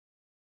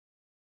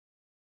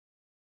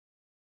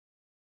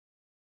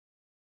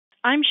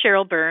I'm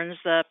Cheryl Burns,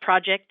 the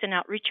Project and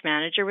Outreach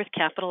Manager with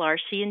Capital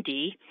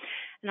RC&D,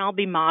 and I'll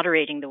be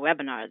moderating the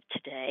webinar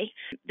today.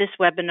 This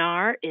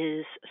webinar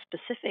is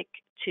specific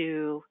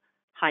to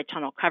high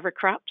tunnel cover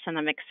crops, and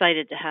I'm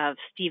excited to have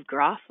Steve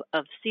Groff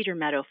of Cedar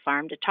Meadow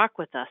Farm to talk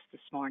with us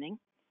this morning.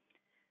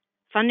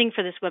 Funding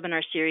for this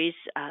webinar series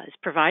is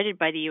provided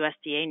by the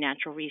USDA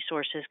Natural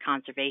Resources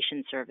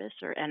Conservation Service,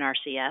 or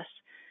NRCS.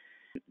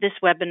 This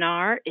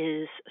webinar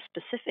is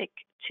specific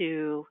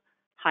to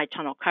high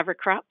tunnel cover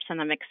crops, and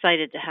I'm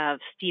excited to have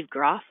Steve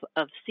Groff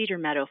of Cedar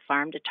Meadow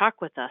Farm to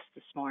talk with us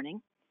this morning.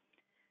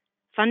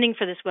 Funding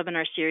for this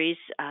webinar series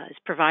is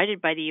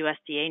provided by the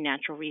USDA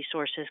Natural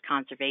Resources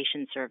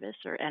Conservation Service,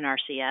 or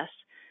NRCS,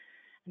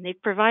 and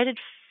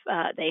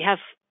they have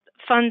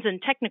funds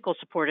and technical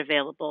support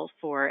available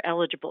for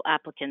eligible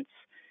applicants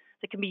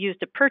that can be used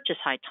to purchase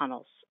high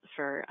tunnels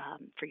for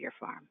your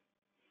farm.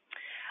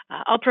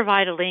 I'll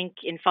provide a link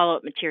in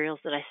follow-up materials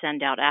that I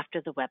send out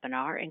after the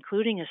webinar,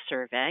 including a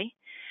survey.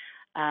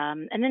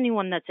 And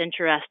anyone that's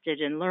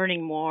interested in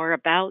learning more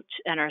about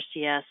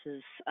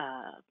NRCS's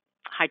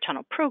high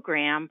tunnel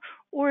program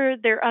or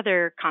their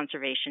other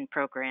conservation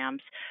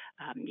programs,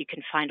 you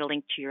can find a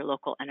link to your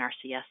local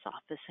NRCS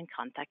office and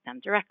contact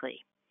them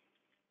directly.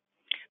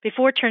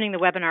 Before turning the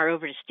webinar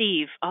over to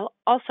Steve, I'll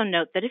also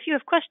note that if you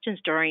have questions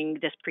during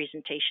this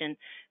presentation,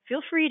 feel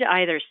free to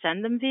either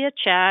send them via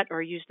chat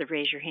or use the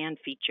raise your hand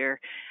feature.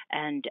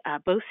 And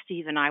both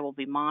Steve and I will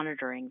be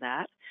monitoring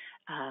that.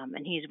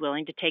 And he's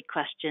willing to take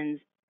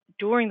questions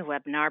during the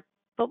webinar,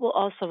 but will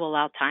also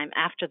allow time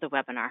after the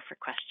webinar for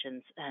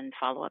questions and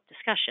follow-up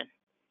discussion.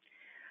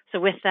 So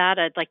with that,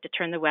 I'd like to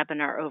turn the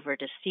webinar over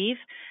to Steve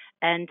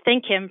and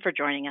thank him for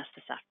joining us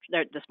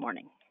this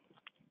morning.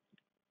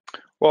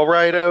 Well,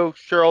 righto,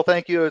 Cheryl,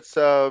 thank you. It's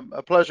a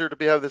pleasure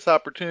to have this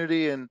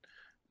opportunity and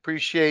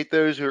appreciate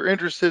those who are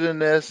interested in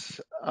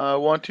this. I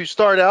want to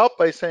start out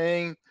by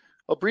saying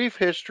a brief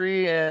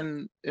history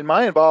and in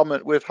my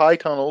involvement with high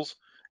tunnels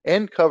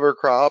and cover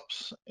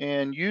crops.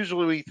 And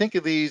usually we think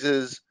of these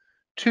as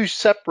two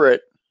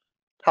separate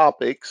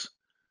topics.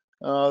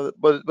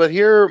 But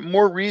here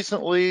more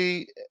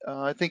recently,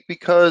 I think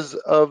because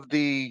of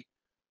the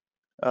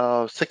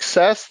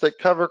success that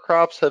cover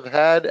crops have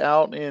had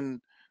out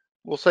in,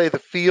 we'll say, the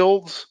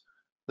fields,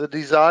 the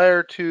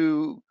desire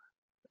to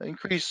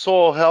increase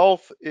soil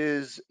health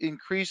is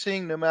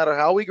increasing no matter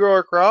how we grow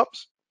our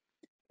crops.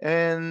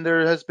 And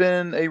there has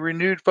been a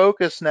renewed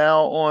focus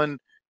now on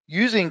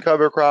using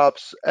cover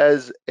crops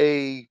as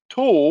a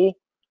tool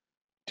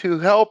to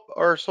help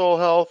our soil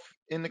health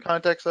in the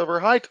context of our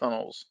high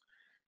tunnels.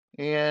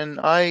 And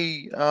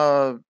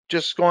I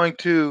just going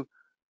to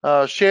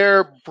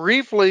share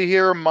briefly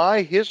here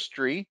my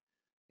history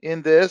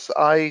in this.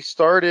 I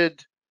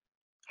started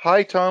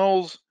high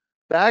tunnels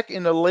back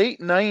in the late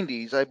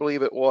 90s, I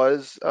believe it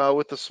was,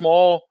 with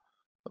a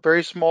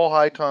very small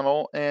high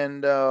tunnel,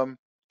 and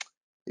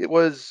it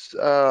was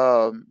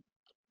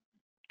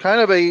kind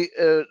of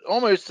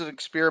almost an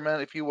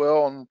experiment, if you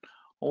will, on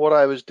what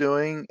I was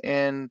doing,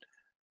 and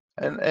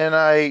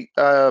I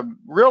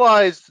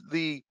realized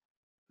the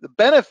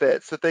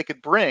benefits that they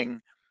could bring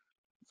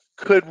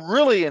could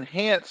really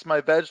enhance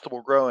my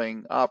vegetable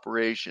growing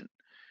operation.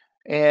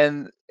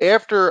 And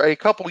after a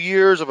couple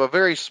years of a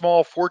very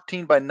small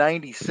 14 by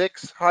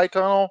 96 high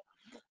tunnel,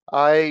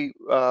 I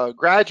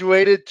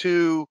graduated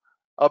to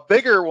a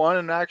bigger one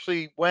and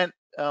actually went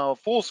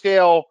full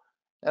scale.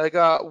 And I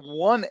got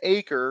 1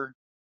 acre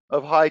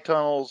of high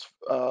tunnels,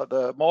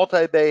 the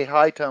multi-bay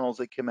high tunnels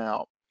that came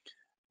out.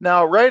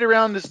 Now, right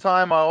around this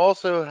time, I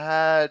also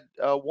had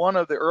one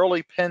of the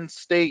early Penn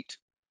State,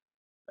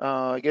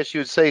 I guess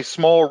you would say,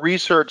 small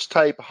research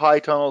type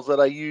high tunnels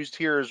that I used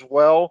here as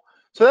well.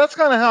 So that's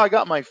kind of how I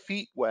got my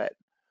feet wet.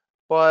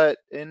 But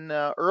in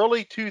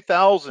early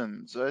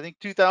 2000s, I think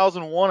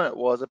 2001 it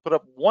was, I put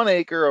up 1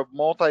 acre of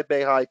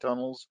multi-bay high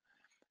tunnels.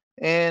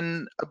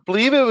 And I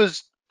believe it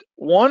was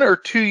 1 or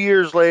 2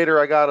 years later,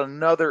 I got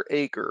another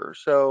acre.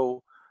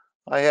 So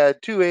I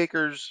had 2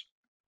 acres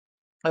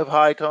of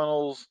high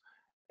tunnels.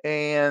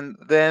 And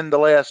then the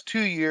last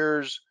 2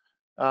 years,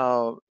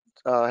 had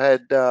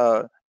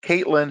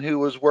Caitlin, who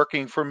was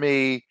working for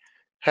me,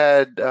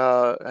 had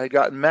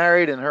gotten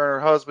married, and her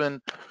and her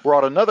husband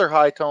brought another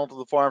high tunnel to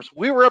the farm. So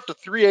we were up to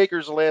 3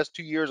 acres the last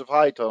 2 years of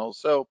high tunnels.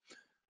 So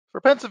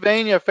for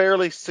Pennsylvania, a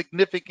fairly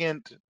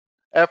significant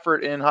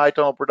effort in high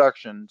tunnel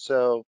production.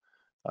 So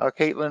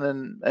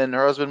Caitlin and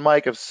her husband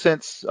Mike have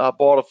since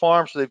bought a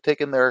farm, so they've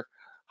taken their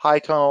high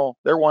tunnel,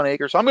 their 1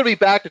 acre. So I'm going to be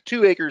back to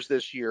 2 acres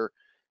this year.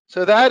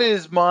 So that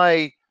is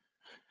my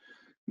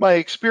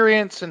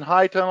experience in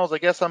high tunnels. I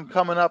guess I'm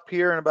coming up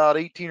here in about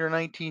 18 or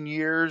 19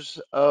 years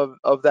of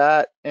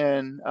that.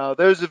 And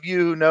those of you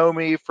who know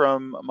me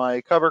from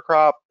my cover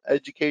crop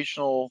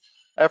educational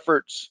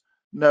efforts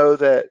know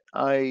that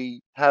I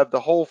have the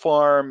whole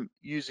farm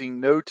using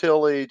no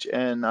tillage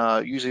and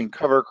using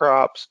cover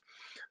crops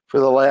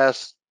for the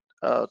last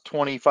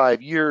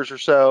 25 years or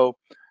so.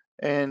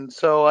 And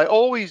so I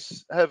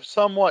always have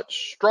somewhat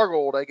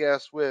struggled, I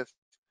guess, with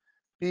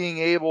being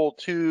able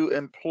to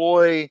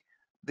employ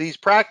these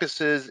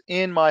practices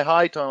in my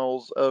high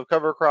tunnels of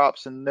cover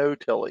crops and no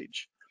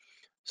tillage.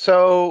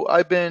 So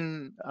I've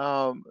been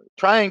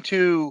trying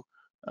to,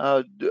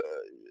 I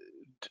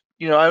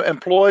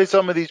employ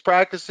some of these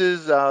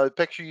practices. The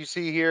picture you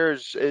see here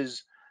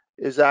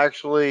is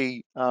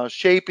actually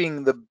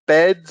shaping the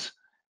beds,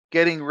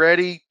 getting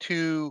ready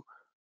to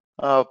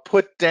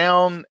put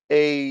down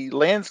a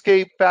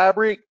landscape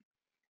fabric,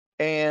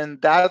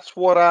 and that's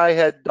what I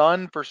had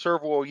done for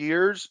several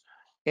years.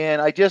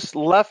 And I just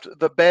left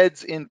the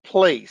beds in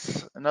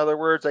place. In other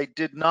words, I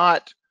did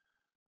not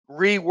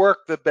rework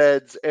the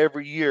beds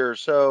every year.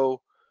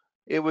 So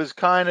it was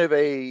kind of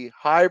a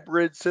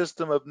hybrid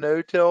system of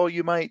no-till,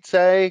 you might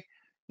say,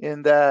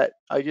 in that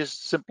I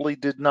just simply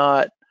did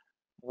not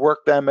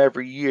work them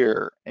every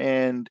year.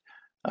 And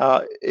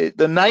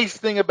the nice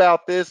thing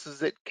about this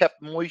is it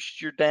kept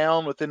moisture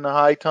down within the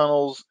high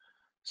tunnels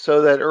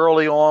so that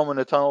early on when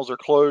the tunnels are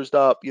closed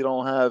up, you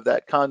don't have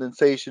that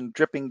condensation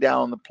dripping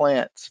down the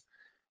plants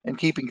and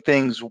keeping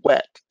things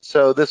wet.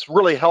 So this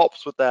really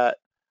helps with that,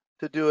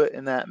 to do it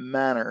in that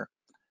manner.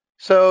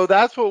 So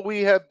that's what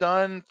we have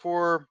done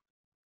for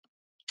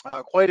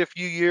quite a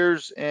few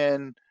years,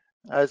 and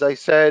as I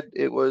said,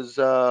 it was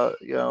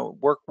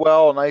worked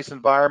well, a nice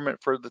environment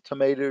for the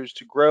tomatoes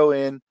to grow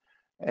in.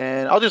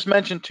 And I'll just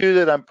mention too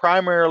that I'm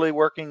primarily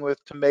working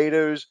with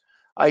tomatoes.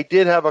 I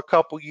did have a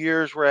couple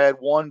years where I had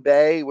one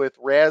bay with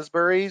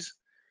raspberries,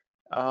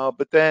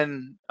 but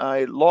then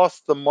I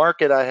lost the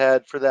market I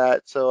had for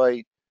that, so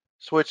I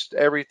switched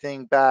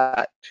everything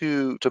back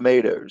to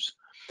tomatoes.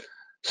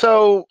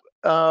 So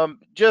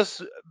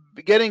just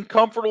getting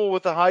comfortable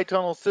with the high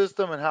tunnel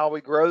system and how we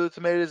grow the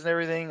tomatoes and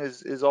everything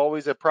is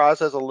always a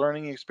process, a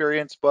learning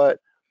experience. But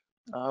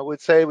I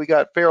would say we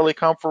got fairly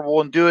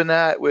comfortable in doing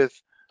that with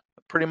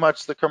pretty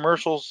much the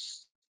commercial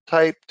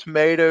type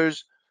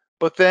tomatoes.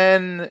 But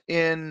then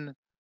in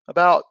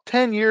about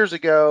 10 years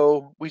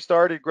ago, we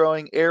started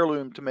growing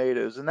heirloom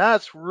tomatoes, and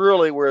that's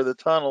really where the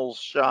tunnels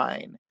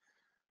shine.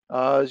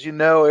 As you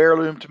know,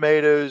 heirloom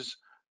tomatoes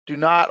do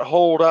not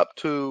hold up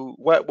to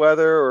wet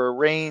weather or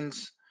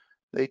rains.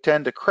 They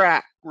tend to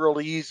crack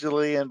really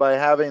easily, and by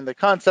having the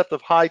concept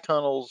of high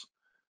tunnels,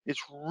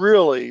 it's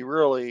really,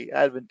 really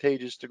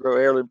advantageous to grow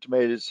heirloom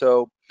tomatoes.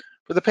 So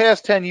for the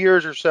past 10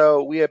 years or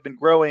so, we have been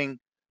growing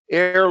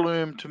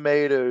heirloom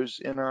tomatoes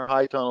in our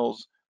high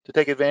tunnels to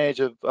take advantage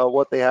of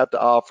what they have to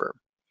offer.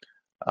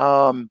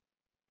 So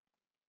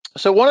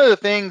one of the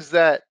things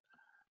that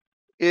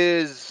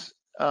is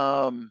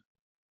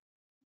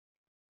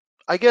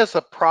I guess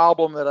a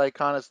problem that I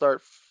kind of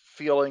start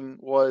feeling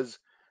was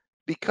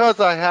because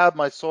I have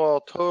my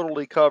soil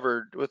totally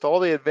covered with all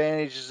the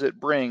advantages it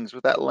brings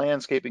with that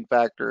landscaping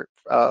factor.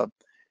 I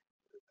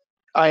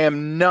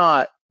am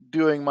not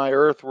doing my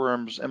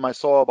earthworms and my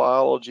soil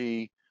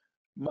biology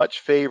much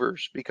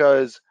favors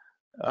because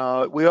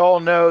we all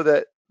know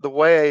that the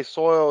way a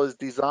soil is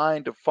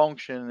designed to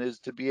function is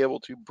to be able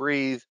to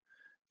breathe,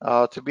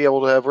 to be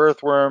able to have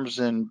earthworms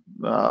and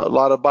a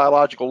lot of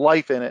biological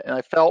life in it. And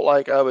I felt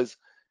like I was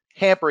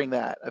hampering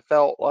that. I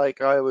felt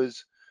like I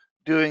was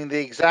doing the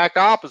exact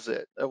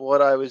opposite of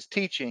what I was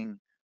teaching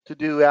to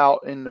do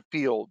out in the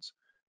fields.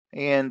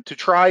 And to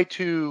try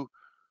to,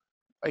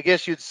 I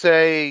guess you'd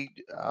say,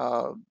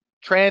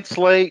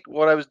 translate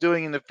what I was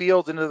doing in the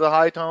fields into the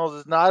high tunnels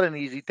is not an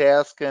easy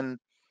task. And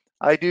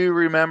I do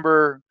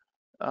remember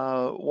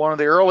one of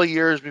the early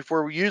years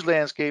before we used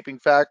landscaping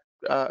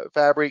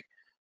fabric,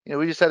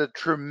 we just had a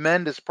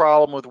tremendous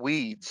problem with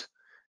weeds.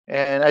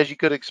 And as you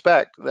could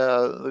expect,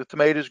 the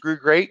tomatoes grew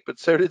great, but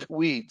so did the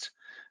weeds.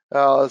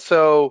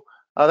 So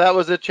that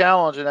was a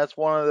challenge, and that's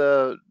one of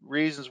the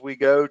reasons we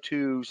go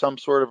to some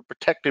sort of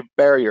protective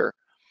barrier.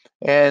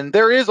 And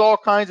there is all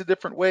kinds of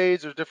different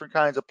ways. There's different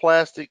kinds of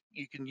plastic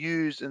you can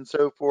use and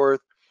so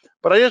forth.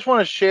 But I just want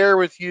to share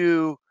with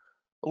you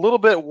a little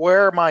bit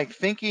where my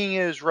thinking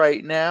is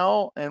right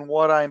now and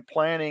what I'm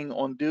planning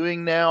on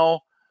doing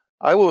now.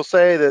 I will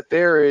say that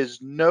there is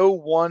no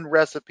one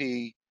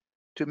recipe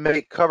to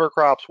make cover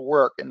crops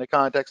work in the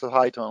context of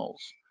high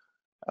tunnels.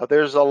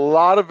 There's a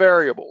lot of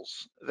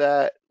variables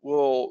that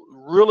will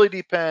really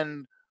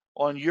depend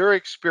on your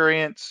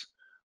experience,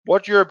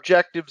 what your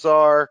objectives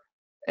are,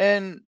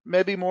 and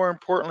maybe more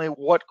importantly,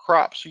 what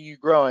crops are you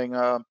growing.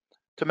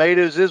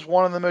 Tomatoes is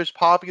one of the most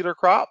popular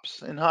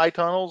crops in high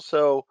tunnels,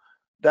 so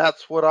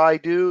that's what I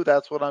do.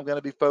 That's what I'm going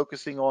to be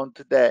focusing on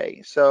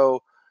today.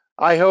 So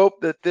I hope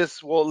that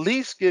this will at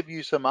least give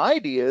you some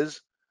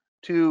ideas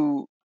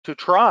to to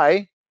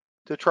try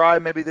to try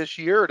maybe this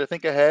year or to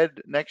think ahead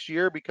next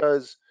year,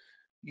 because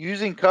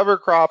using cover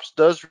crops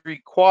does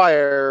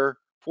require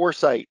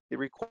foresight. It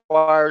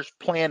requires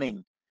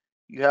planning.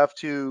 You have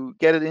to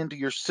get it into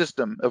your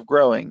system of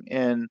growing,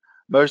 and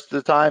most of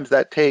the times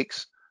that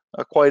takes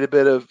quite a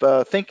bit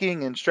of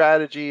thinking and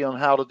strategy on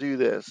how to do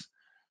this.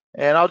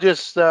 And I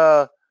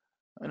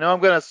know I'm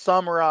going to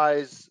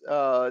summarize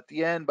at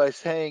the end by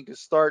saying to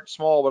start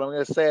small, but I'm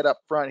going to say it up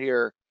front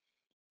here.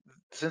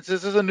 Since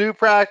this is a new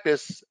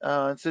practice,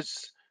 and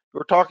since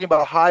we're talking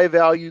about high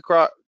value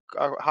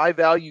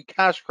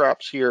cash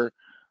crops here,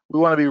 we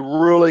want to be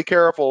really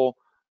careful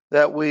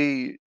that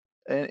we,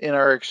 in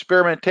our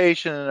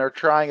experimentation and our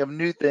trying of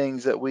new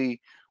things, that we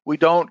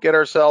don't get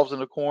ourselves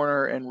in a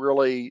corner and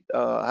really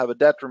have a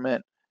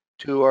detriment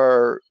to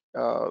our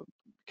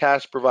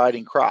cash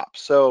providing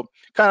crops. So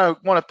kind of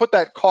want to put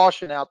that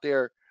caution out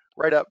there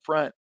right up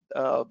front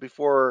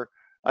before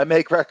I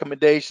make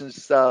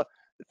recommendations.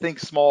 Think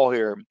small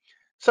here.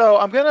 So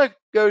I'm going to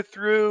go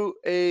through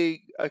a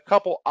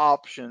couple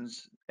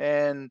options,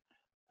 and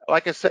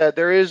like I said,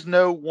 there is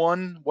no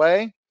one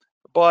way,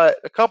 but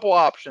a couple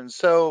options.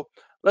 So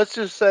let's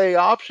just say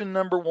option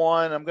number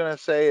one, I'm going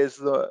to say, is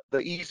the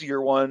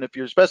easier one, if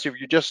you're, especially if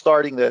you're just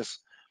starting this.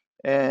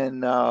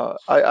 And I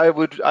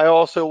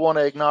also want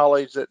to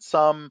acknowledge that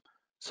some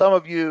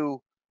of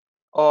you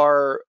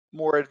are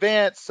more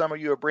advanced, some of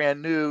you are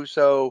brand new,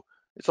 so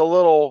it's a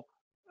little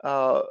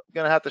going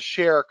to have to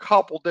share a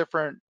couple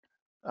different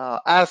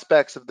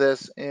aspects of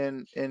this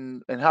in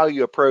how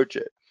you approach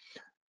it.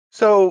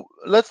 So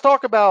let's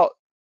talk about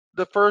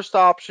the first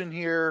option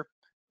here,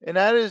 and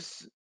that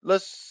is,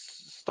 let's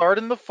start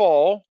in the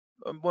fall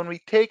when we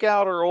take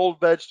out our old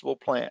vegetable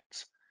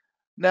plants.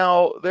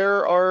 Now,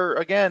 there are,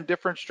 again,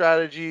 different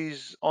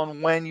strategies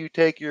on when you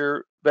take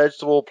your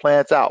vegetable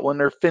plants out, when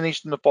they're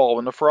finished in the fall,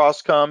 when the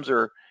frost comes,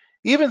 or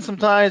even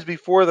sometimes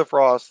before the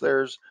frost,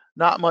 there's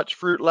not much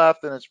fruit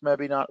left and it's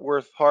maybe not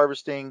worth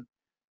harvesting.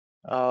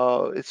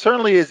 It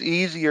certainly is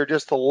easier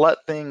just to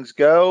let things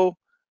go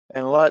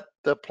and let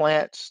the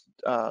plants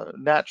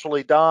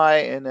naturally die,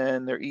 and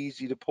then they're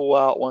easy to pull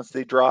out once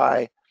they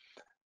dry.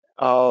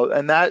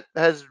 And that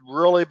has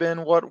really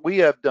been what we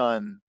have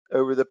done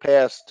over the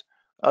past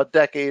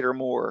decade or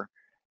more,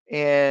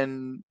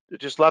 and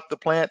just left the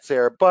plants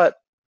there. But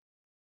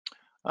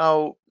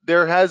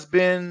there has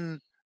been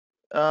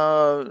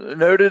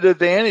noted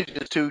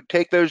advantages to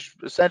take those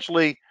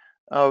essentially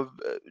uh,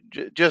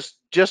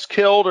 just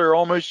killed or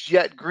almost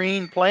yet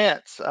green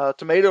plants,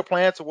 tomato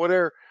plants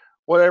or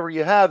whatever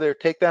you have there.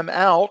 Take them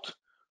out,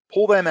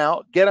 pull them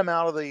out, get them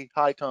out of the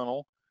high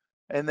tunnel,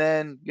 and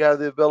then you have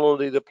the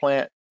ability to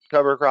plant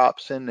cover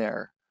crops in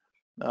there.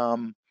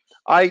 Um,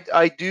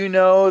 I do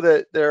know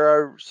that there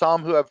are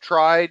some who have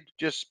tried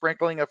just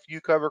sprinkling a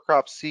few cover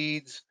crop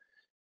seeds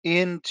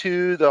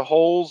into the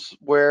holes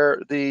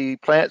where the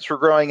plants were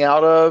growing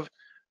out of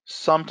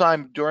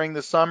sometime during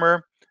the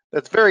summer.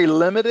 That's very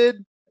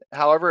limited.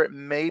 However, it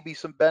may be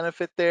some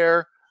benefit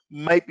there.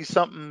 Might be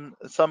something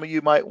some of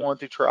you might want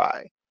to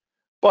try.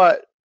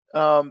 But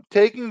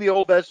taking the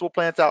old vegetable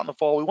plants out in the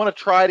fall, we want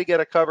to try to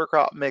get a cover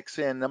crop mix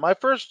in. Now, my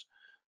first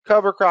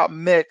cover crop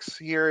mix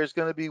here is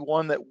going to be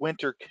one that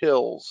winter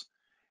kills.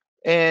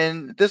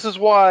 And this is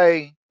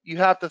why you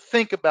have to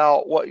think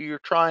about what you're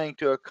trying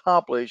to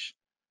accomplish,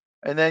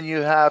 and then you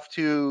have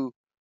to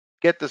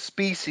get the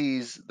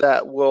species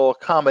that will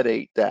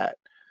accommodate that.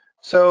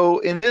 So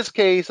in this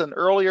case, an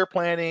earlier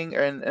planting,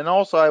 and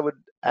also I would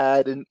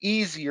add an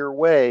easier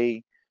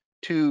way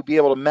to be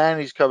able to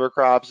manage cover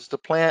crops, is to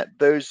plant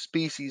those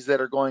species that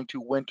are going to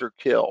winter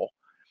kill.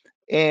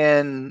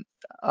 And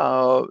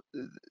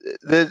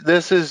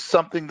this is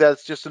something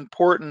that's just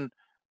important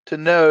to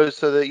know,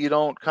 so that you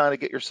don't kind of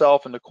get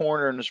yourself in the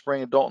corner in the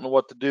spring and don't know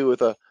what to do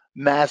with a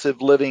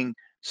massive living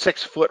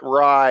 6-foot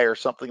rye or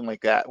something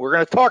like that. We're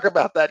going to talk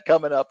about that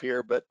coming up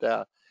here, but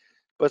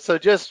so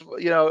just,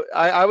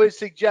 I would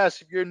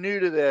suggest, if you're new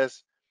to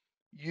this,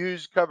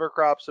 use cover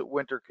crops at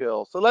winter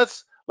kill. So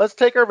let's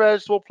take our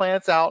vegetable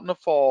plants out in the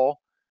fall,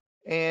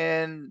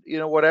 and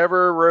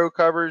whatever row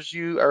covers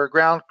you or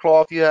ground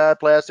cloth you had,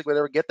 plastic,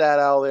 whatever, get that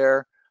out of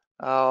there.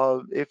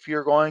 If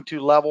you're going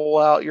to level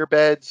out your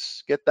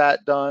beds, get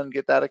that done,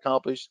 get that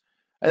accomplished,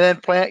 and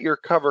then plant your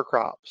cover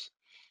crops.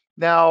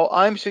 Now,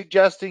 I'm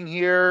suggesting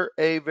here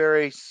a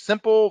very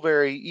simple,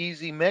 very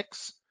easy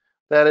mix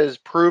that is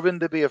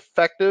proven to be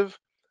effective.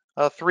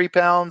 3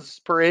 pounds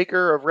per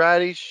acre of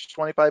radish,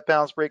 25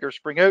 pounds per acre of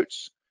spring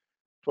oats,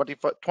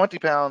 20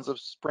 pounds of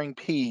spring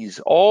peas.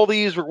 All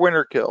these were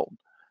winter killed.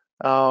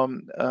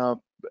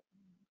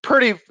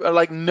 Pretty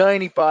like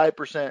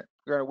 95%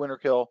 going to winter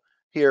kill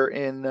here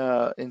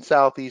in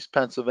southeast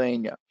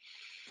Pennsylvania.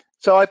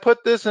 So I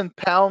put this in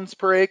pounds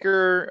per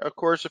acre. Of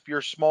course, if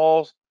you're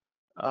smaller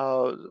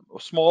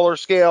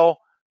scale,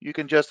 you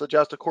can just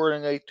adjust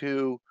accordingly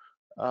to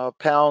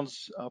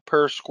pounds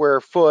per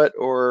square foot,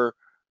 or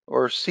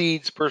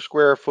seeds per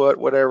square foot,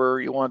 whatever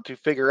you want to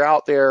figure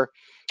out there.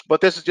 But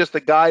this is just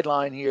a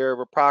guideline here of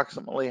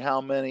approximately how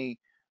many,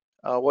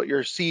 what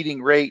your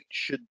seeding rate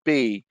should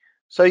be.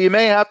 So you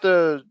may have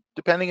to,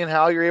 depending on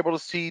how you're able to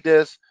seed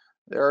this,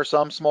 there are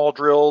some small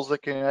drills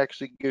that can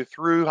actually go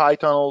through high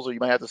tunnels, or you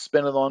might have to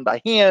spin it on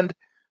by hand.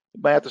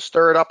 You might have to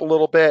stir it up a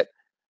little bit.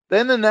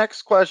 Then the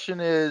next question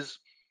is,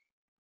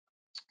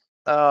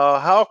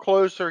 how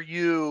close are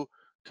you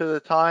to the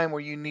time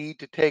where you need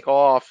to take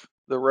off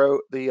the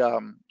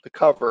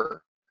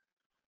cover,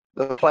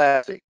 the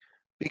plastic?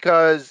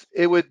 Because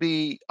it would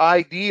be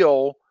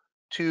ideal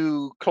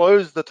to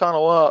close the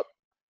tunnel up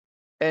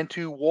and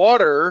to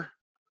water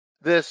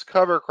this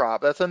cover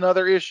crop. That's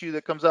another issue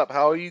that comes up.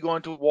 How are you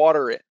going to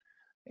water it?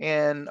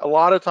 And a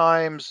lot of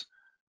times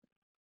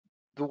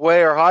the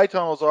way our high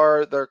tunnels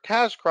are, their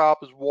cash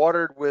crop is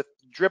watered with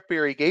drip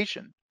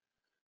irrigation.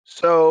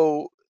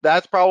 So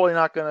that's probably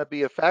not going to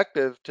be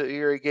effective to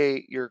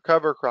irrigate your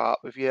cover crop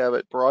if you have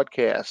it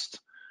broadcast.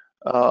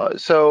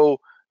 So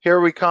here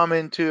we come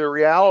into a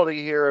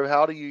reality here of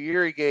how do you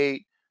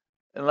irrigate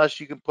unless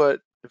you can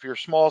put, if you're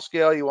small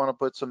scale, you want to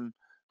put some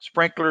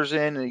sprinklers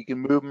in and you can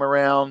move them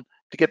around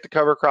to get the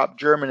cover crop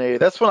germinated.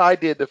 That's what I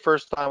did the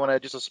first time when I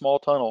had just a small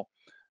tunnel.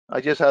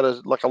 I just had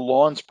like a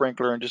lawn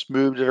sprinkler and just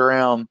moved it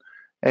around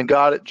and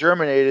got it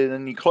germinated.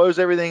 And you close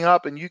everything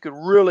up and you could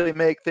really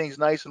make things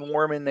nice and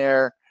warm in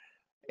there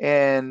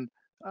and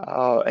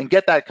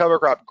get that cover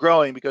crop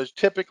growing, because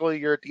typically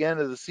you're at the end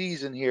of the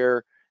season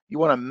here. You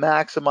want to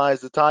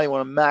maximize the time. You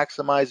want to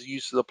maximize the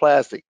use of the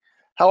plastic.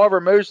 However,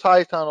 most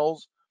high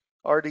tunnels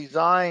are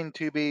designed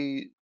to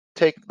be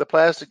take the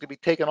plastic to be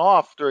taken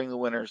off during the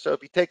winter. So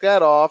if you take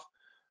that off,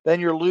 then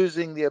you're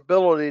losing the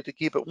ability to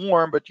keep it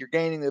warm, but you're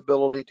gaining the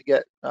ability to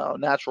get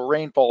natural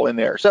rainfall in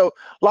there. So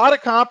a lot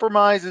of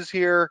compromises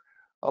here,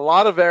 a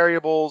lot of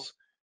variables.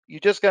 You're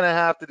just going to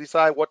have to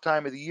decide what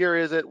time of the year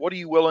is it. What are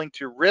you willing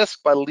to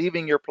risk by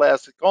leaving your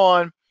plastic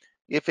on?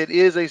 If it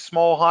is a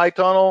small high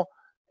tunnel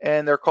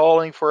and they're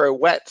calling for a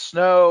wet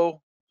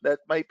snow that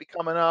might be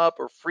coming up,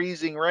 or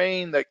freezing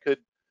rain that could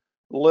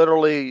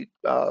literally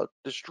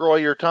destroy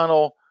your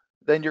tunnel,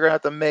 then you're going to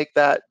have to make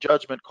that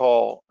judgment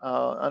call.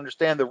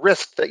 Understand the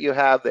risk that you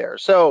have there.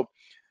 So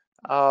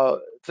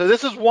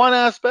this is one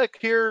aspect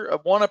here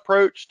of one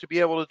approach to be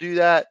able to do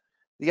that.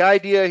 The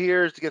idea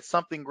here is to get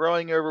something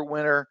growing over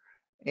winter,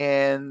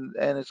 and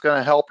it's going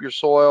to help your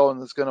soil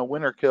and it's going to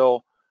winter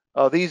kill.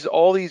 All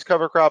these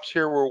cover crops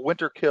here will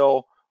winter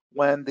kill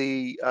when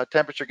the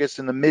temperature gets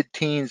in the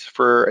mid-teens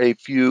for a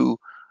few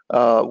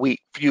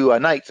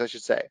nights, I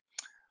should say.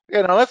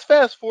 Okay, now let's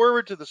fast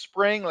forward to the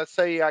spring. Let's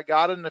say I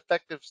got an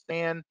effective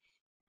stand.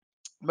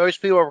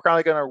 Most people are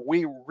probably going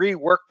to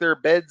rework their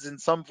beds in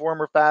some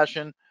form or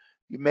fashion.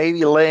 You may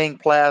be laying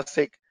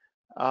plastic.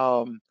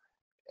 And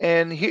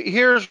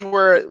here's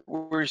where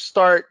we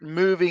start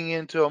moving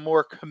into a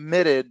more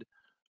committed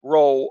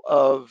role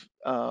of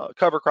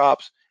cover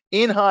crops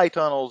in high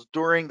tunnels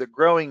during the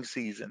growing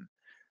season.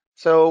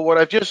 So what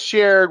I've just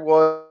shared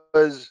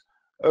was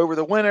over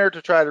the winter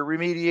to try to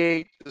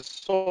remediate the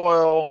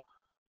soil,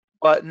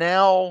 but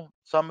now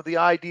some of the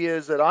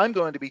ideas that I'm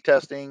going to be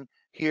testing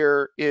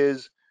here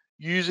is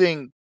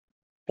using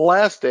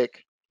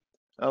plastic,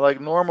 like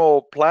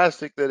normal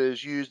plastic that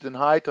is used in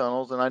high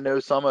tunnels. And I know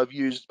some have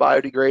used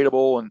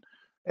biodegradable,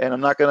 and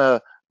I'm not going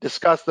to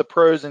discuss the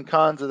pros and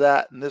cons of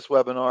that in this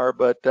webinar.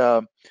 But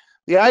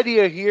the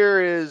idea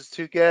here is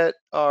to get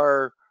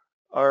our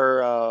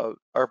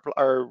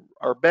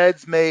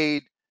beds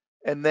made,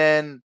 and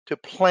then to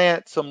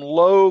plant some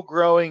low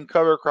growing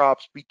cover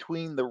crops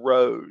between the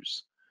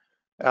rows.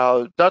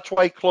 Dutch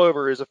white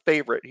clover is a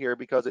favorite here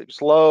because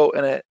it's low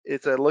and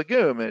it's a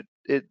legume.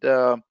 It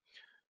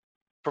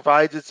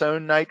provides its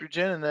own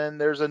nitrogen. And then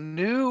there's a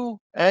new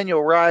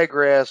annual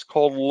ryegrass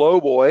called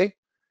lowboy.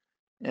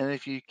 And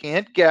if you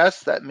can't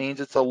guess, that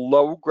means it's a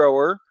low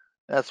grower.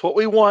 That's what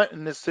we want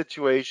in this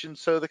situation.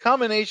 So the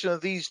combination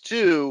of these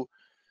two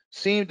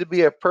seem to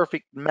be a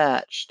perfect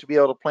match to be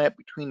able to plant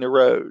between the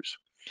rows.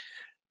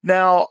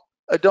 Now,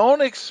 I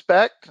don't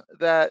expect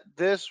that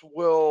this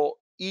will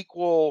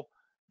equal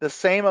the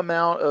same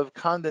amount of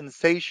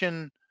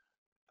condensation,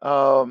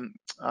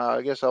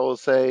 I guess I will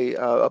say,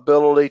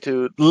 ability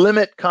to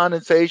limit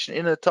condensation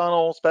in a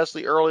tunnel,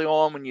 especially early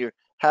on when you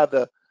have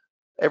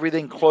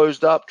everything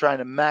closed up, trying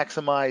to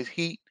maximize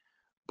heat.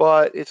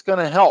 But it's going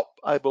to help,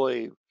 I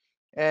believe.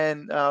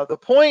 And the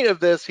point of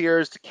this here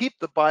is to keep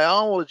the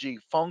biology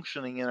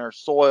functioning in our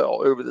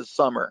soil over the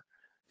summer,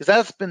 because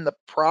that's been the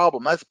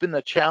problem. That's been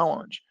the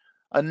challenge,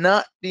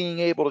 not being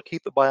able to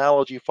keep the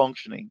biology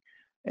functioning.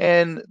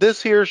 And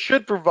this here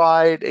should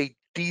provide a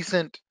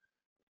decent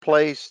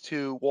place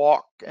to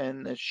walk,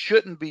 and it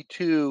shouldn't be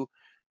too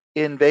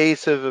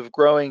invasive of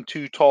growing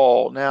too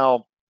tall.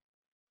 Now,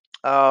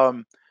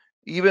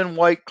 even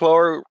white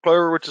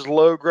clover, which is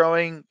low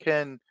growing,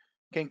 can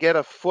get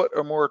a foot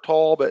or more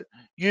tall, but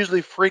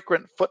usually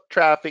frequent foot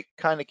traffic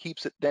kind of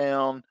keeps it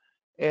down,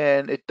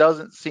 and it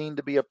doesn't seem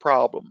to be a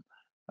problem.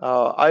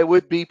 I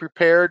would be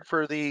prepared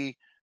for the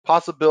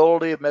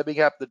possibility of maybe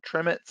have to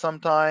trim it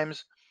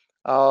sometimes.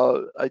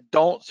 I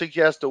don't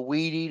suggest a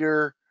weed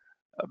eater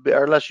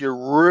unless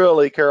you're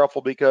really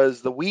careful,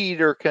 because the weed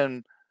eater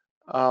can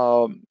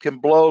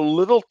blow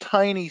little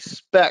tiny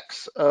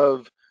specks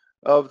of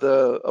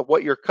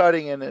what you're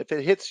cutting, and if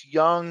it hits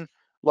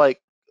like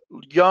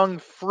young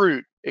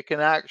fruit, it can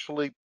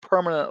actually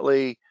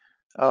permanently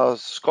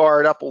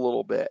scar it up a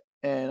little bit.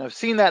 And I've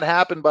seen that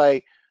happen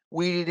by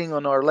weed eating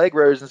on our leg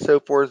rows and so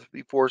forth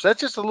before. So that's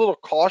just a little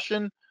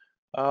caution.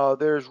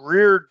 There's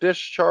rear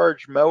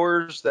discharge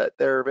mowers that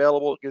they're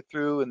available to get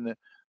through, and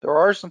there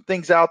are some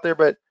things out there,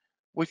 but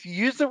if you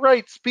use the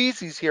right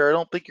species here, I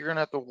don't think you're going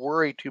to have to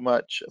worry too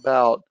much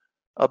about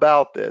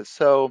this.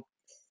 So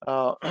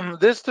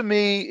this to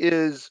me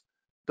is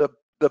the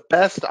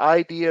best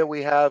idea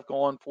we have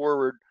going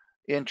forward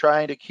in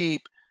trying to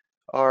keep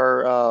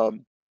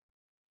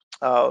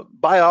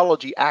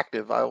biology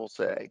active, I will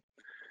say.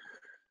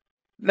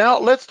 Now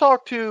let's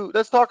talk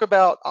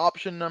about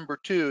option number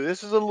 2.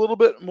 This is a little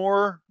bit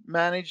more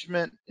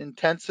management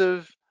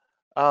intensive.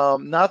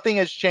 Nothing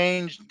has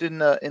changed in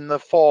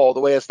the fall the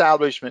way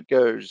establishment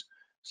goes.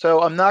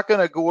 So I'm not going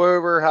to go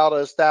over how to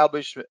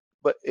establish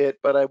but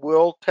I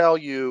will tell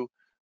you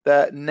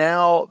that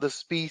now the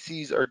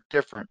species are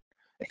different,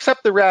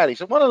 except the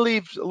radish. I want to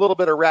leave a little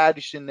bit of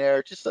radish in there.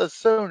 It just does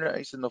so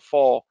nice in the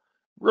fall.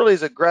 Really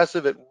is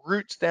aggressive. It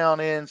roots down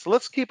in. So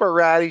let's keep our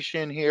radish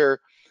in here.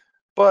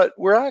 But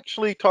we're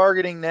actually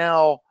targeting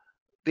now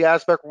the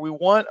aspect where we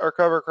want our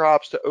cover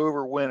crops to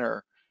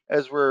overwinter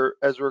as we're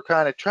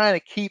kind of trying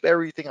to keep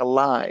everything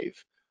alive.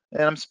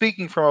 And I'm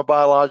speaking from a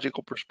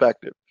biological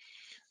perspective.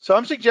 So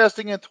I'm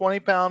suggesting a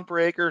 20-pound per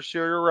acre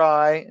cereal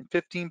rye and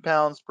 15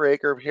 pounds per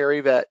acre of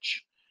hairy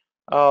vetch.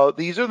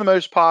 These are the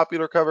most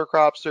popular cover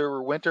crops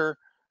over winter.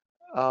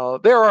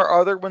 There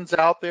are other ones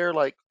out there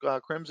like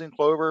crimson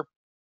clover.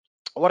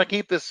 I want to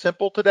keep this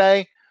simple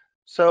today,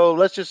 so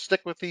let's just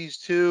stick with these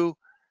two.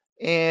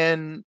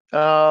 And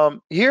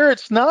here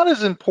it's not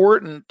as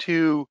important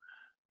to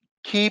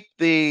keep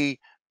the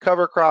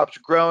cover crops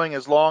growing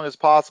as long as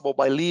possible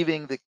by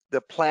leaving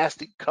the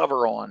plastic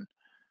cover on.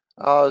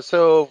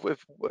 So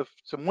if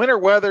some winter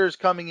weather is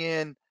coming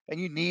in and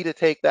you need to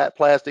take that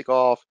plastic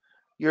off,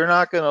 you're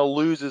not going to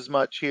lose as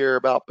much here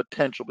about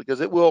potential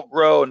because it will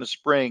grow in the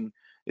spring.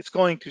 It's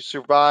going to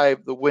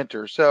survive the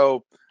winter.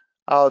 So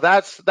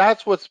that's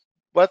what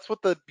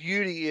the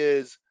beauty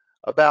is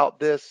about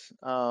this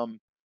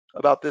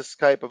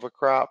type of a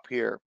crop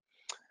here.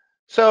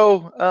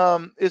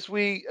 So as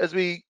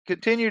we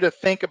continue to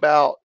think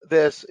about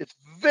this, it's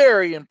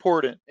very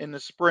important in the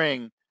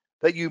spring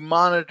that you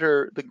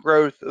monitor the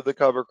growth of the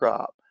cover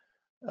crop.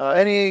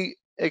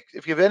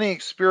 If you have any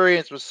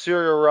experience with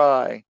cereal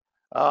rye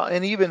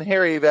and even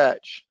hairy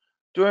vetch,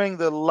 during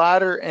the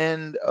latter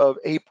end of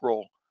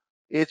April,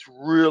 it's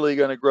really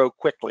going to grow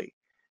quickly,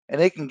 and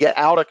it can get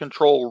out of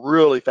control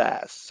really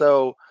fast.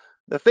 So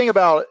the thing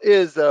about it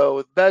is, though,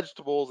 with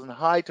vegetables and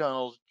high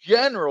tunnels,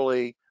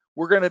 generally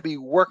we're going to be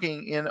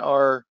working in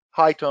our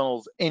high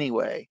tunnels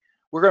anyway.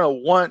 We're going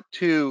to want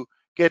to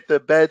get the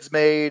beds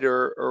made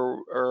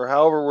or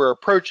however we're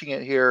approaching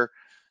it here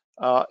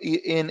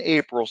in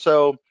April.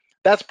 So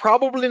that's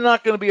probably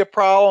not going to be a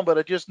problem, but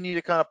I just need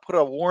to kind of put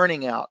a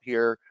warning out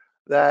here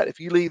that if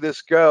you leave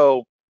this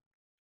go,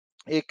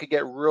 it could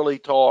get really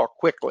tall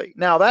quickly.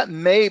 Now there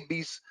may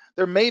be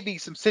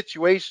some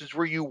situations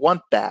where you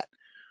want that,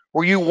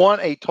 where you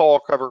want a tall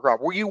cover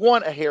crop, where you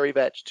want a hairy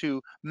vetch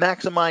to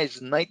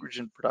maximize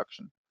nitrogen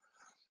production.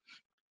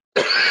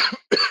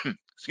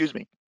 Excuse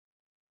me,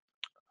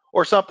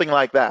 or something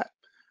like that.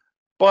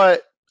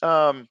 But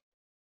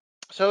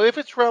so if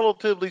it's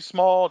relatively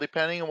small,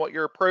 depending on what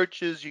your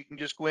approach is, you can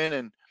just go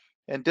in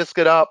and disc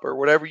it up or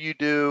whatever you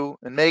do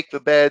and make the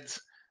beds.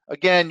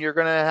 Again, you're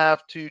going to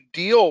have to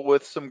deal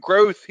with some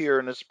growth here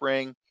in the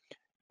spring.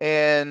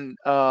 And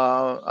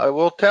I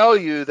will tell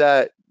you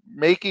that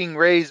making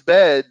raised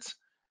beds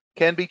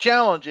can be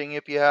challenging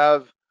if you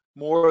have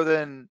more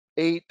than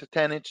 8 to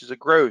 10 inches of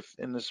growth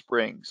in the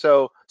spring.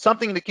 So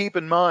something to keep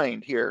in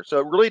mind here. So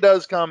it really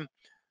does come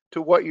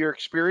to what your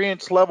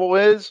experience level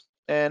is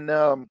and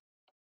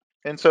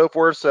so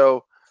forth.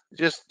 So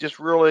just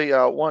really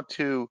want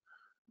to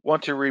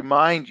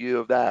remind you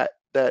of that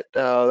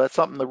that's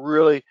something to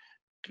really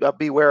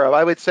be aware of.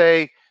 I would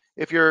say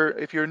if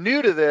you're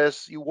new to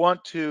this, you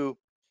want to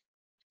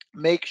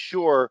make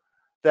sure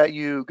that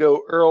you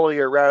go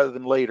earlier rather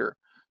than later.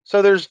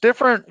 So there's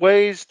different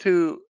ways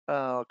to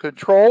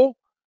control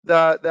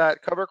that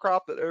cover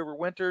crop that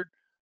overwintered.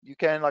 You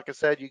can, like I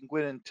said, you can go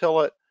in and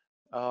till it.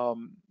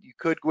 You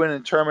could go in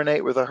and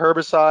terminate with a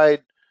herbicide.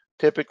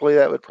 Typically,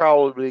 that would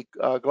probably be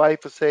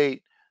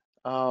glyphosate.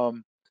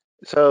 Um,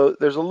 so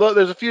there's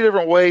a few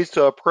different ways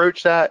to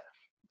approach that.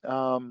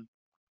 Um,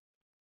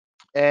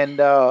 and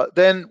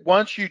then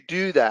once you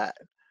do that,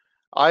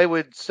 I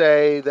would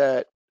say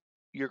that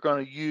you're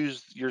going to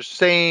use your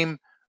same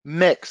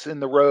mix in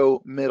the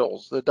row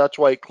middles, the Dutch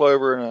white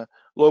clover and a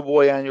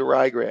lowboy annual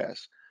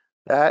ryegrass.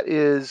 That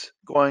is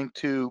going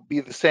to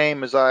be the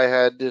same as I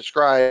had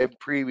described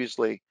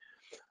previously.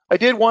 I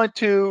did want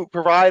to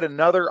provide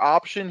another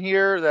option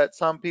here that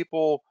some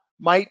people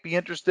might be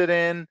interested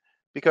in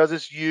because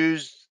it's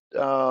used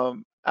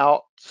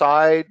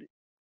outside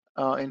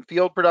in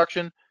field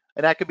production,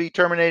 and that could be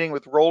terminating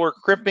with roller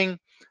crimping.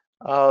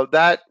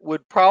 That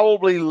would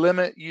probably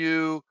limit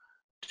you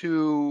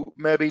to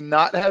maybe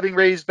not having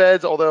raised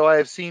beds, although I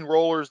have seen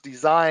rollers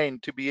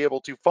designed to be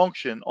able to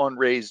function on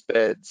raised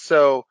beds.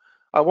 So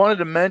I wanted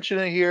to mention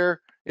it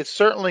here. It's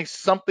certainly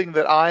something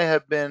that I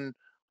have been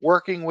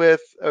working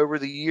with over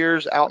the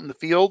years out in the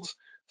fields.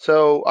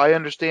 So I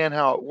understand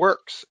how it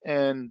works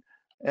and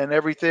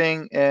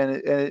everything, and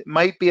it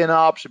might be an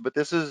option, but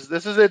this is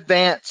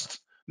advanced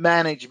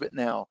management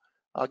now.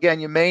 Again,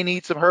 you may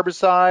need some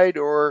herbicide,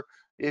 or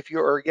if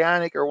you're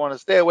organic or want to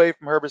stay away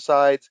from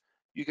herbicides,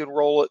 you can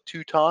roll it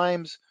 2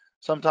 times,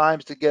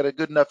 sometimes to get a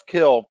good enough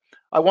kill.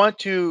 I want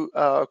to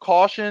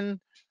caution,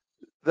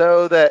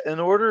 though, that in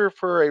order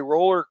for a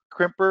roller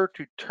crimper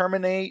to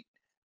terminate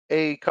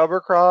a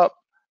cover crop,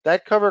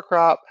 that cover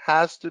crop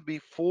has to be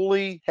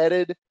fully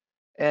headed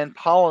and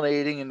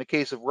pollinating in the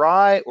case of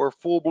rye, or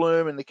full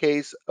bloom in the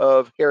case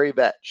of hairy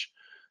vetch.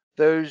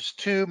 Those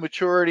two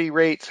maturity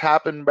rates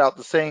happen about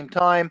the same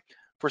time.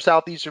 For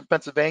southeastern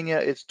Pennsylvania,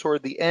 it's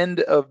toward the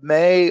end of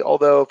May,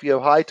 although if you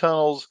have high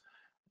tunnels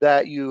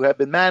that you have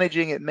been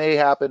managing, it may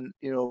happen,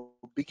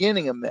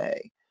 beginning of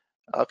May,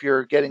 if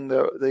you're getting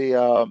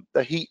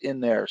the heat in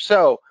there.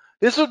 So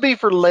this would be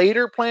for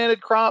later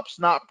planted crops,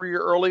 not for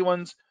your early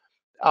ones.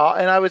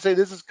 And I would say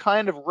this is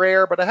kind of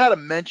rare, but I had to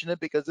mention it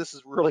because this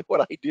is really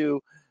what I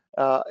do,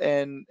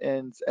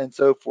 and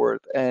so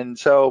forth. And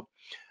so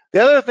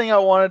the other thing I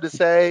wanted to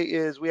say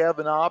is we have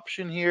an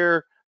option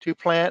here to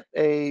plant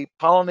a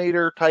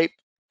pollinator type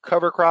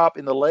cover crop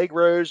in the leg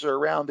rows or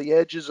around the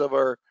edges of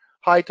our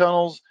high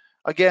tunnels.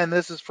 Again,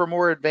 this is for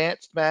more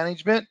advanced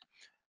management.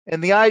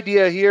 And the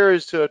idea here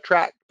is to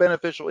attract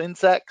beneficial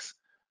insects.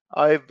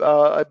 I've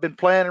been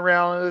playing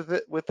around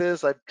with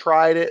this. I've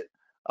tried it.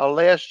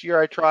 Last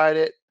year I tried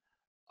it.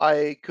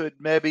 I could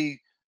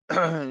maybe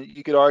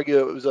you could argue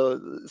it was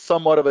a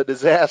somewhat of a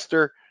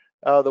disaster.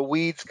 The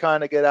weeds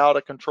kind of get out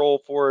of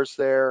control for us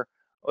there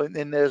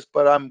in this,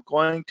 but I'm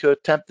going to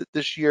attempt it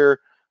this year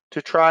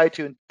to try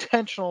to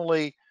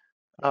intentionally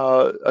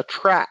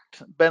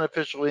attract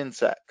beneficial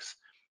insects,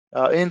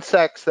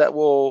 insects that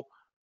will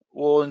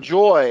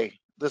enjoy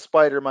the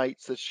spider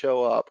mites that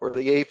show up, or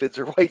the aphids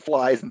or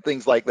whiteflies and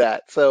things like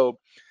that. So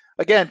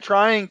again,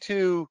 trying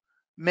to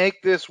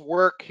make this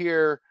work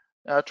here,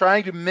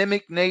 trying to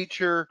mimic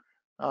nature,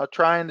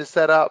 trying to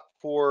set up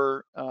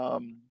for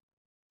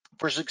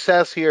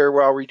success here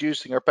while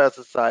reducing our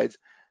pesticides.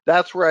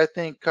 That's where I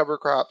think cover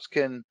crops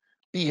can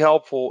be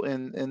helpful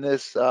in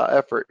this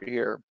effort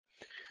here.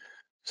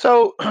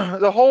 So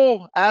the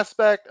whole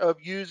aspect of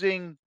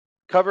using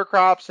cover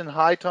crops in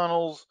high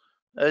tunnels,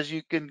 as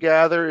you can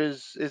gather,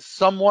 is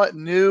somewhat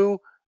new.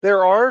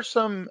 There's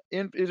some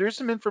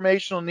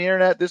information on the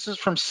internet. This is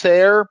from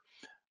SARE.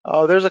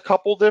 There's a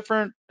couple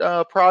different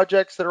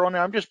projects that are on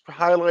there. I'm just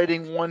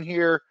highlighting one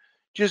here.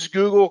 Just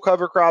Google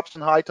cover crops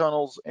in high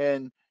tunnels,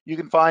 and you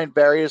can find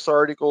various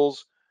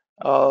articles.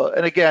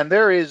 And again,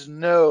 there is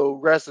no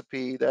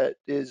recipe that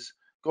is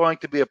going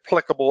to be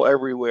applicable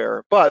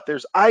everywhere, but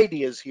there's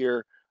ideas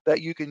here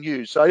that you can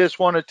use. So I just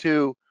wanted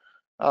to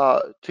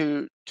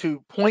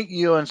point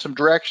you in some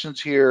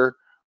directions here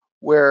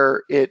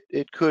where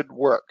it could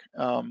work.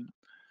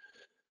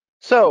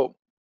 So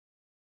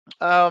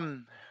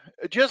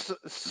just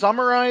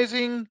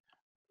summarizing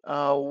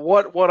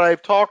what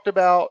I've talked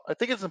about, I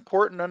think it's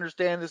important to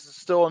understand this is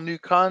still a new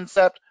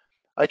concept.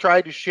 I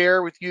tried to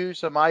share with you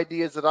some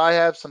ideas that I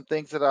have, some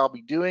things that I'll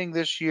be doing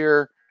this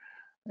year,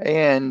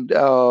 and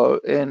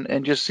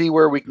just see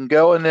where we can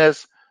go in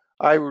this.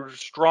 I would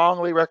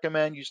strongly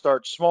recommend you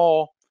start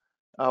small,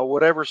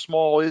 whatever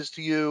small is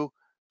to you,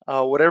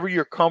 whatever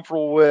you're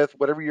comfortable with,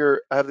 whatever you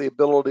have the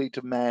ability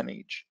to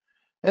manage,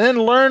 and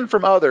then learn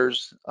from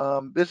others.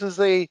 This is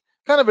a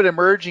kind of an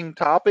emerging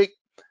topic,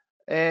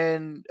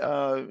 and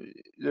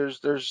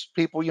there's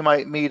people you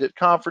might meet at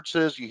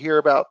conferences. You hear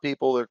about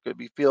people. There could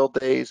be field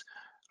days.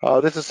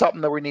 This is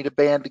something that we need to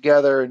band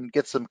together and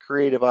get some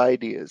creative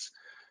ideas.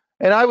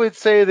 And I would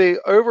say the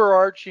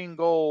overarching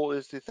goal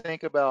is to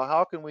think about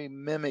how can we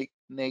mimic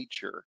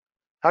nature?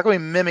 How can we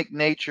mimic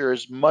nature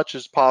as much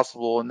as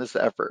possible in this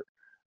effort?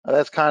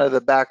 That's kind of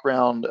the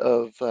background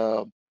of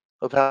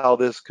how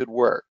this could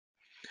work.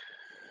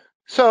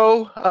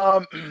 So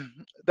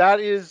that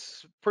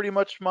is pretty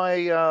much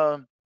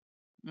my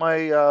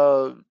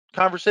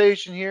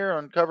conversation here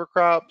on cover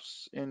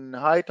crops in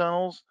high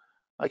tunnels.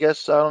 I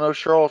guess I don't know,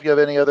 Cheryl, if you have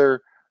any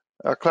other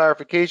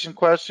clarification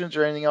questions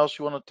or anything else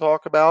you want to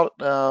talk about.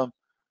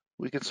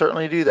 We can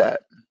certainly do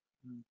that.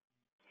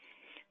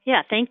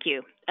 Yeah, thank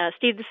you.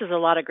 Steve, this is a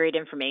lot of great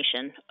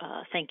information.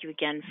 Thank you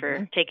again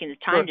for taking the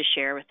time Sure. to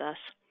share with us.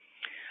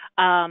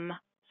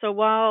 So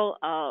while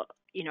I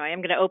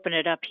am going to open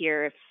it up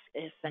here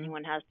if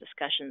anyone has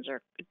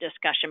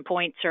discussion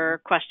points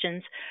or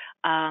questions,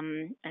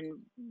 and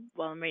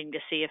I'm waiting to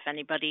see if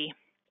anybody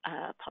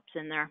pops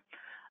in there.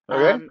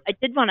 Okay. I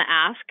did want to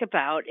ask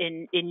about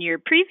in your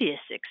previous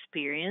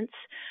experience,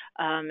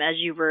 as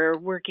you were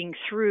working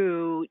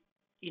through,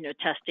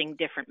 testing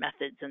different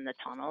methods in the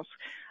tunnels.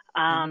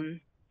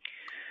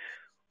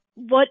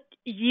 What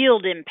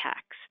yield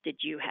impacts did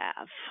you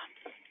have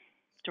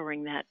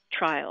during that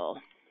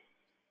trial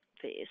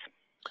phase?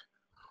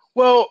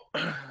 Well,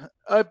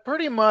 I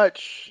pretty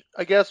much,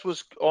 I guess,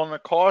 was on the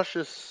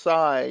cautious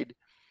side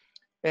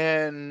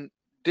and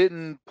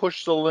didn't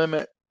push the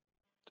limit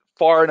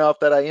far enough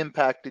that I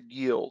impacted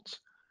yields.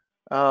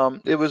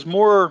 It was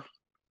more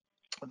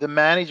the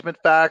management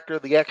factor,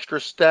 the extra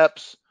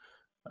steps,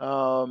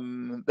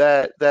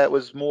 that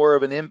was more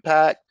of an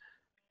impact.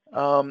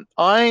 I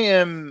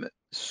am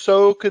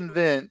so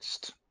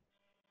convinced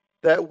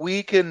that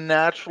we can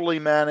naturally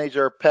manage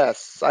our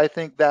pests. I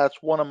think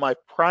that's one of my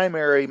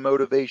primary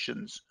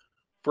motivations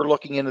for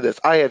looking into this.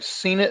 I have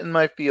seen it in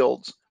my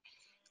fields.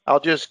 I'll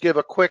just give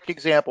a quick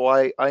example.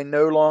 I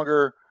no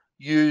longer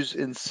use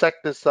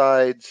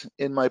insecticides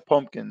in my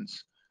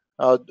pumpkins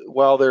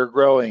while they're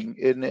growing,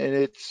 and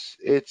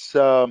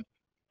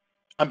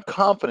I'm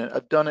confident.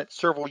 I've done it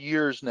several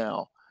years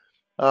now.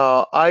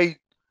 I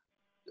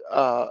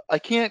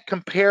can't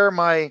compare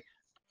my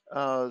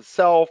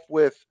self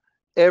with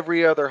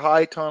every other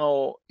high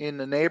tunnel in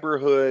the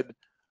neighborhood,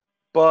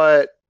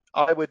 but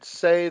I would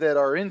say that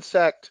our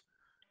insect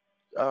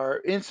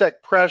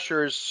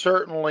pressure is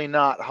certainly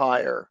not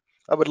higher.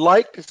 I would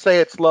like to say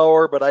it's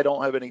lower, but I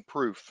don't have any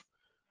proof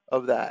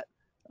of that.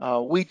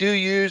 We do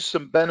use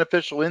some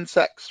beneficial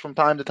insects from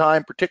time to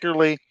time,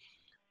 particularly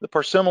the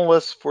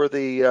parsimilus for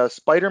the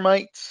spider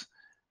mites.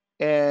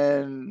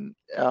 And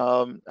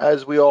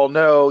as we all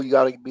know, you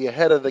got to be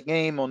ahead of the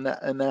game on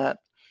that. And that,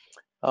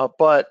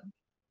 but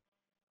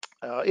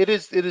it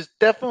is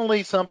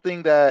definitely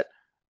something that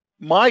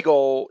my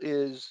goal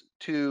is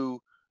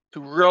to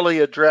really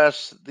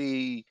address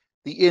the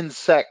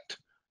insect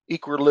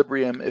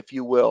equilibrium, if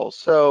you will.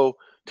 So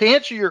to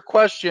answer your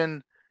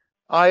question,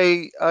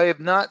 I have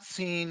not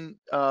seen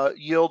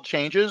yield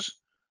changes,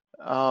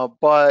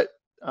 but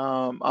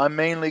I'm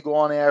mainly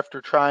going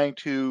after trying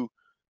to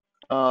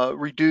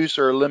reduce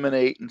or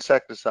eliminate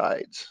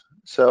insecticides.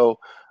 So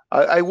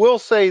I will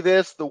say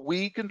this: the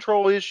weed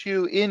control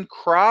issue in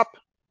crop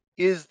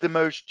is the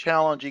most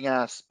challenging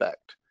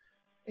aspect,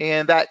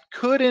 and that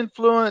could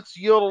influence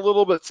yield a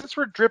little bit. Since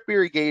we're drip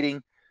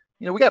irrigating,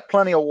 we got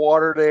plenty of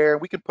water there,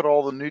 and we can put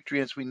all the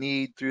nutrients we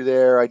need through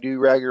there. I do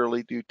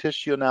regularly do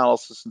tissue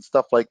analysis and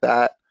stuff like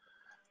that.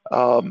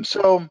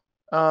 So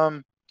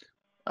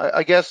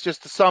I guess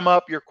just to sum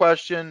up your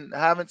question,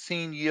 haven't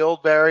seen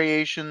yield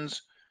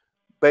variations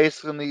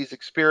based on these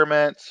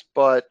experiments,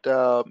 but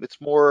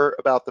it's more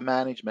about the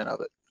management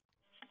of it.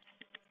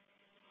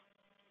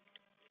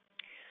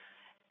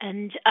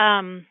 And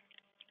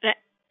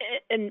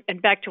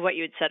and back to what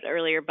you had said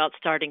earlier about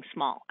starting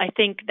small. I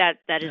think that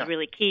is Yeah.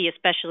 really key,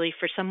 especially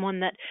for someone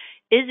that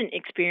isn't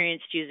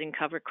experienced using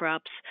cover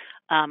crops.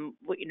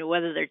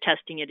 Whether they're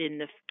testing it in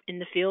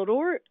the field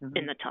or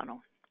in hmm the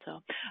tunnel.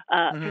 So,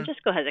 hmm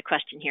Francesco has a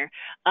question here.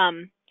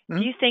 Do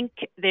hmm you think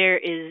there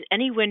is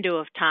any window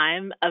of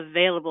time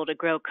available to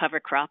grow cover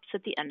crops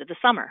at the end of the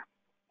summer?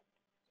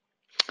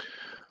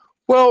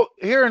 Well,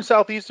 here in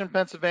southeastern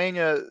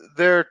Pennsylvania,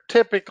 there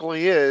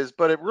typically is,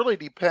 but it really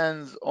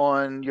depends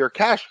on your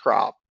cash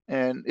crop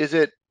and is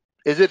it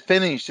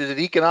finished? Is it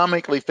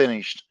economically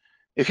finished?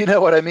 If you know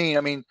what I mean.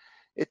 I mean,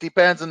 it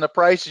depends on the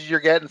prices you're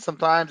getting.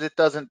 Sometimes it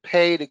doesn't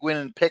pay to go in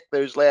and pick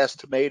those last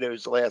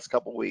tomatoes the last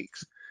couple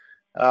weeks.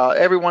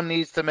 Everyone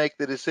needs to make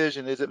the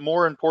decision. Is it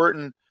more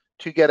important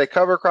to get a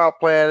cover crop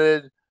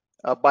planted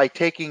by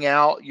taking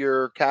out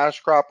your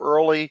cash crop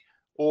early,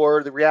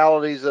 or the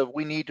realities of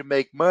we need to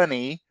make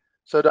money?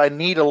 So do I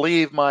need to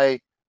leave my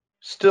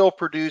still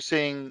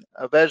producing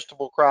a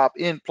vegetable crop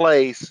in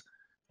place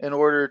in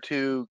order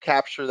to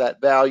capture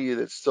that value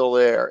that's still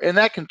there? And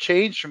that can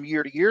change from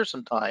year to year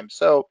sometimes.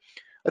 So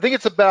I think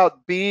it's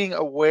about being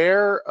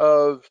aware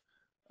of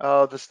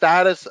the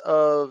status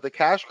of the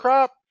cash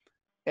crop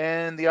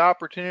and the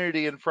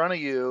opportunity in front of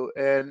you.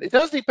 And it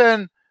does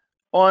depend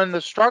on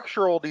the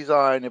structural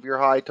design of your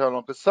high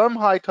tunnel, because some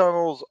high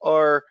tunnels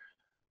are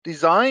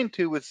designed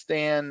to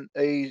withstand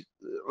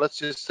let's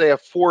just say, a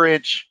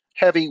 4-inch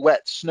heavy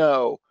wet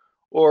snow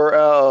or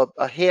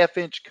a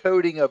half-inch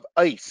coating of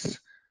ice.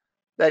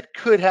 That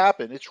could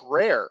happen. It's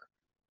rare,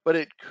 but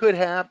it could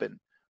happen.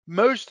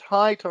 Most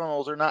high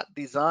tunnels are not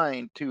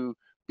designed to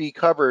be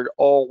covered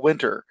all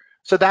winter.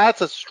 So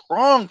that's a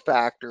strong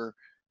factor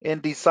in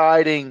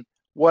deciding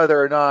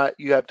whether or not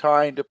you have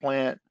time to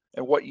plant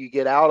and what you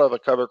get out of a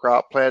cover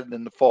crop planted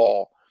in the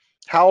fall.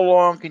 How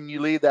long can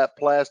you leave that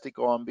plastic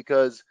on?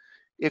 Because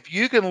if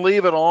you can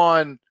leave it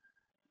on,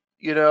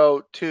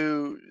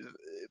 to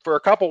for a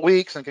couple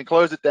weeks and can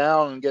close it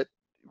down and get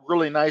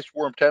really nice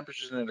warm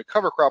temperatures, and the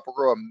cover crop will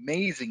grow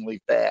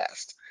amazingly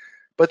fast.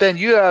 But then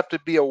you have to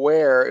be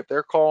aware, if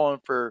they're calling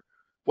for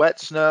wet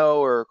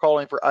snow or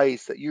calling for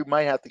ice, that you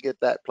might have to get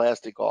that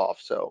plastic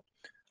off. So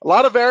a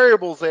lot of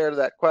variables there to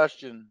that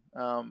question,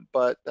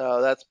 but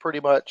that's pretty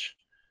much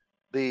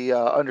the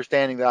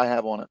understanding that I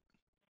have on it.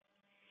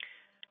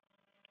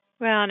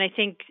 Well, and I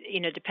think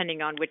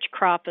depending on which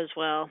crop as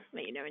well,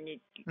 and you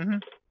hmm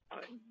uh,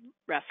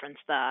 reference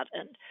that.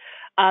 And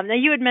now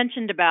you had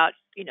mentioned about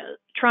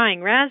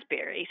trying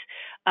raspberries.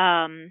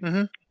 Um,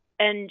 hmm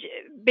and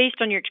based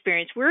on your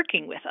experience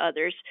working with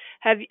others,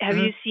 have hmm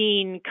you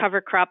seen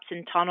cover crops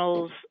and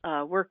tunnels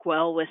work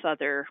well with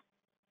other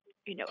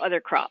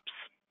crops?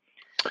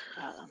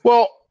 Uh,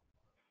 Well,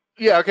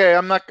 yeah, okay.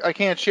 I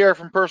can't share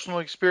from personal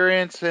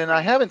experience, and I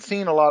right. haven't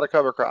seen a lot of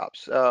cover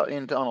crops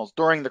in tunnels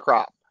during the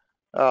crop.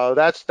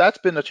 That's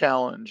been a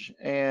challenge,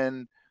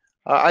 and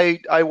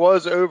I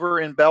was over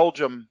in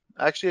Belgium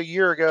actually a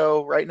year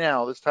ago, right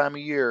now this time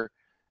of year,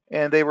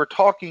 and they were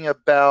talking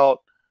about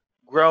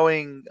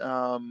growing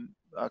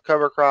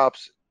cover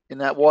crops,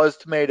 and that was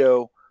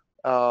tomato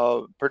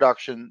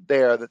production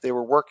there, that they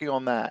were working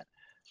on that.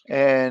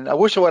 And I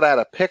wish I would have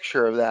had a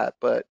picture of that,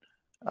 but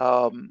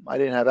I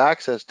didn't have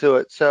access to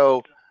it.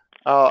 So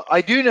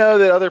I do know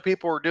that other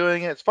people are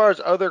doing it. As far as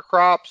other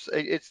crops,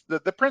 it's the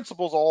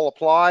principles all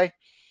apply.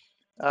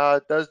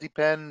 It does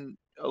depend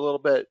a little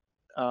bit,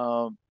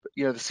 the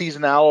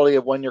seasonality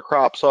of when your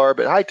crops are,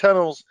 but high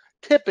tunnels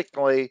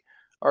typically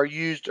are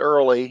used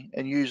early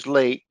and used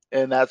late,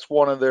 and that's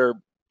one of their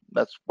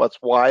that's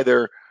why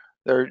they're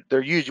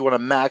used. You want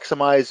to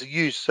maximize the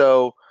use.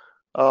 So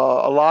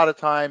a lot of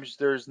times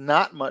there's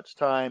not much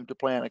time to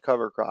plant a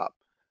cover crop.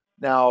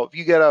 Now, if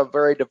you get a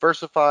very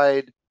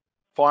diversified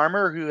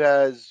farmer who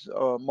has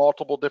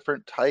multiple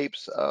different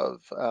types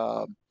of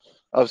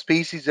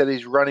species that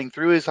he's running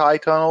through his high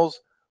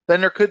tunnels,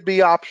 then there could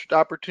be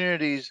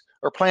opportunities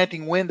or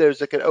planting windows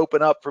that could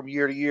open up from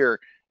year to year.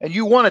 And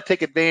you want to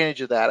take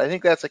advantage of that. I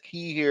think that's a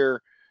key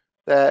here,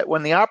 that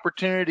when the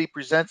opportunity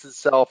presents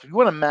itself, if you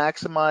want to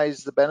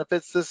maximize the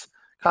benefits this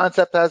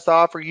concept has to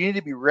offer, you need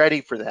to be ready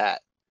for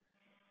that.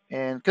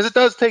 And because it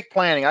does take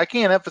planning, I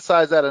can't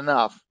emphasize that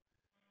enough.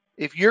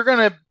 If you're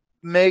going to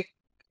make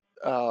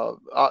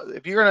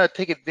if you're going to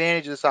take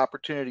advantage of this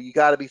opportunity, you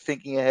got to be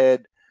thinking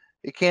ahead.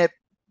 It can't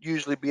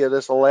usually be a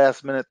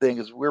last minute thing,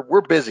 because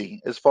we're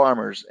busy as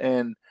farmers,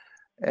 and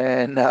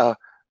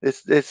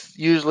it's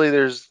usually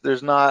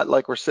there's not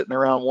like we're sitting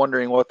around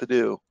wondering what to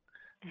do.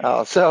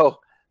 So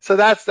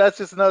that's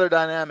just another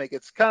dynamic.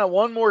 It's kind of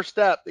one more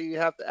step that you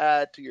have to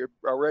add to your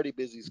already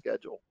busy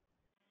schedule.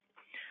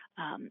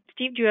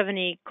 Steve, do you have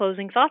any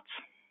closing thoughts?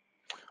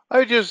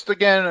 I just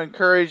again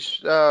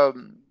encourage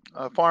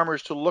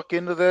farmers to look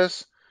into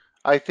this.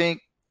 I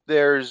think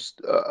there's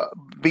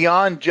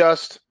beyond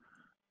just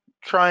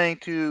trying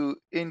to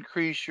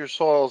increase your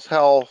soil's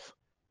health.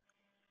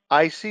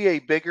 I see a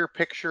bigger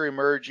picture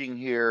emerging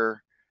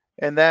here,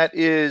 and that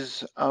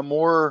is a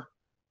more,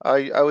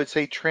 I would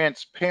say,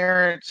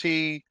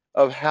 transparency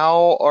of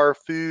how our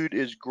food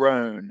is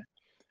grown.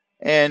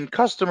 And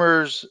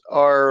customers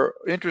are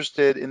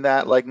interested in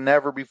that like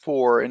never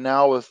before. And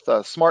now with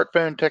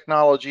smartphone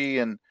technology,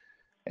 and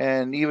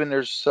even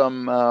there's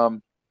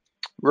some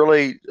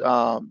really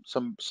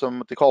some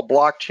what they call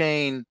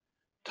blockchain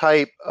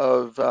type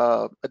of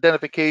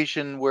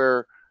identification,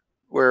 where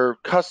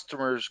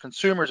consumers,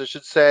 I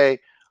should say,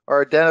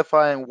 are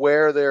identifying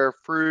where their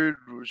food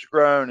was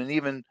grown, and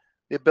even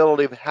the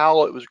ability of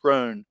how it was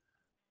grown.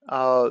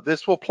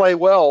 This will play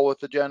well with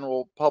the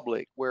general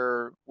public,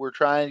 where we're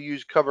trying to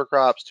use cover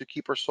crops to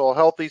keep our soil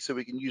healthy so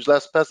we can use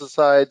less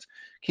pesticides,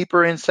 keep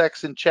our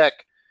insects in check,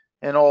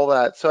 and all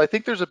that. So I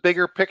think there's a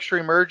bigger picture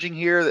emerging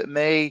here that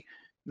may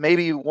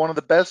be one of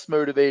the best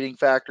motivating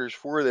factors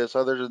for this,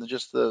 other than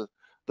just the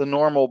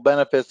normal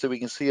benefits that we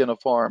can see on a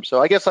farm. So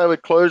I guess I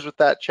would close with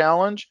that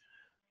challenge,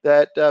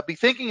 that be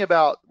thinking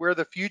about where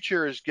the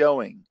future is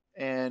going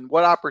and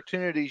what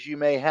opportunities you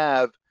may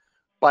have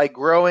by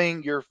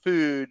growing your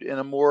food in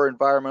a more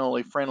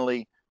environmentally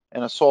friendly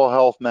and a soil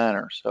health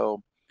manner.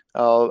 So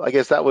I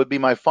guess that would be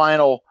my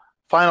final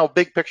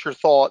big picture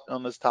thought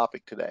on this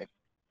topic today.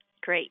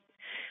 Great.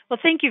 Well,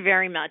 thank you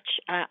very much.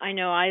 I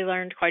know I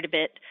learned quite a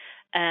bit,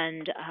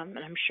 and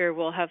I'm sure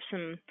we'll have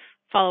some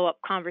follow-up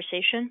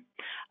conversation.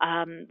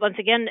 Once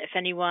again, if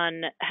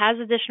anyone has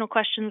additional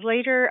questions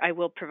later, I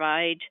will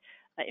provide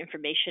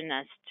information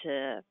as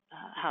to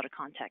how to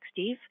contact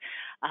Steve.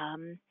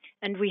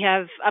 And we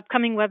have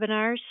upcoming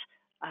webinars,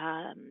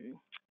 and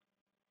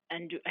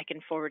I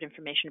can forward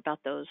information about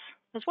those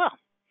as well.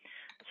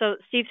 So,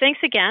 Steve, thanks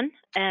again.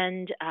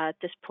 And at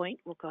this point,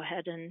 we'll go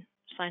ahead and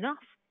sign off.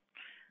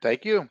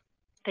 Thank you.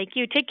 Thank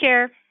you. Take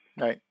care.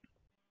 All right.